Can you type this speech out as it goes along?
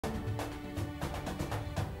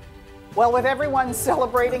Well, with everyone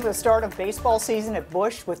celebrating the start of baseball season at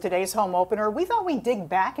Busch with today's home opener, we thought we'd dig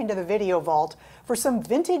back into the video vault for some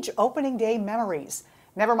vintage opening day memories.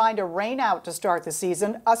 Never mind a rainout to start the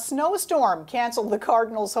season, a snowstorm canceled the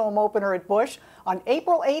Cardinals home opener at Busch on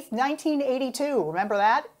April 8th, 1982. Remember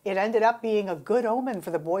that? It ended up being a good omen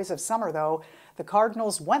for the boys of summer, though. The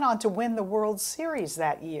Cardinals went on to win the World Series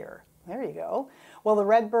that year. There you go. Well, the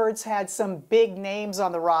Redbirds had some big names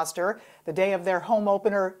on the roster the day of their home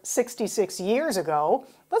opener 66 years ago.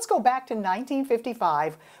 Let's go back to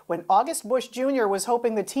 1955 when August Busch Jr. was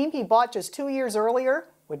hoping the team he bought just 2 years earlier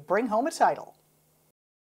would bring home a title.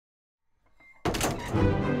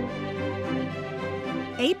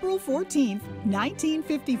 April 14th,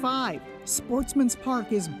 1955. Sportsman's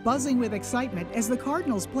Park is buzzing with excitement as the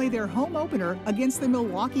Cardinals play their home opener against the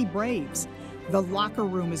Milwaukee Braves. The locker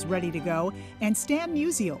room is ready to go, and Stan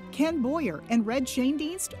Musial, Ken Boyer, and Red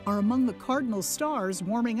Schoendienst are among the Cardinals stars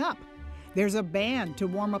warming up. There's a band to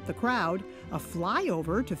warm up the crowd, a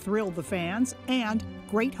flyover to thrill the fans, and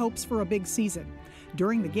great hopes for a big season.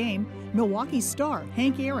 During the game, Milwaukee's star,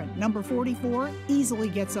 Hank Aaron, number 44, easily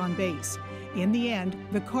gets on base. In the end,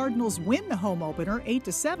 the Cardinals win the home opener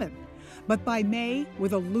 8-7. But by May,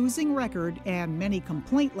 with a losing record and many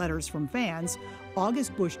complaint letters from fans,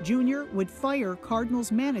 August Busch Jr. would fire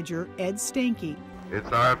Cardinals manager Ed Stanky.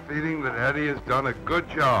 It's our feeling that Eddie has done a good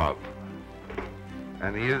job,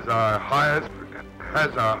 and he is has our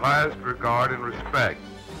highest regard and respect.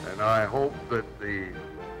 And I hope that the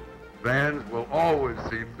fans will always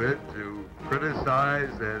see fit to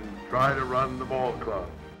criticize and try to run the ball club.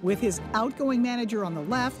 With his outgoing manager on the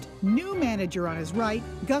left, new manager on his right,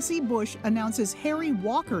 Gussie Busch announces Harry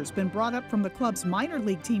Walker's been brought up from the club's minor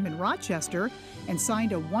league team in Rochester and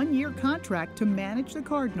signed a one-year contract to manage the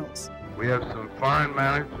Cardinals. We have some fine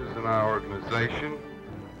managers in our organization,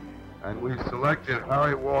 and we selected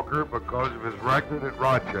Harry Walker because of his record at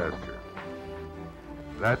Rochester.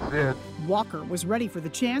 That's it. Walker was ready for the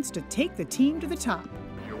chance to take the team to the top.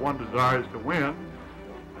 Your one desire is to win.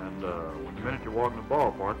 And the minute you walk in the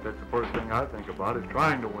ballpark, that's the first thing I think about is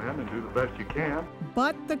trying to win and do the best you can.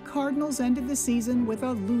 But the Cardinals ended the season with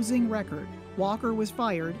a losing record. Walker was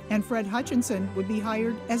fired, and Fred Hutchinson would be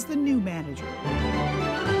hired as the new manager.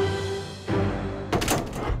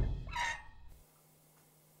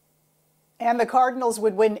 And the Cardinals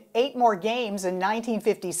would win 8 more games in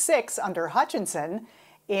 1956 under Hutchinson.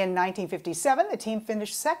 In 1957, the team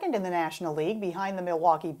finished second in the National League behind the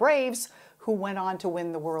Milwaukee Braves, who went on to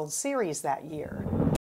win the World Series that year.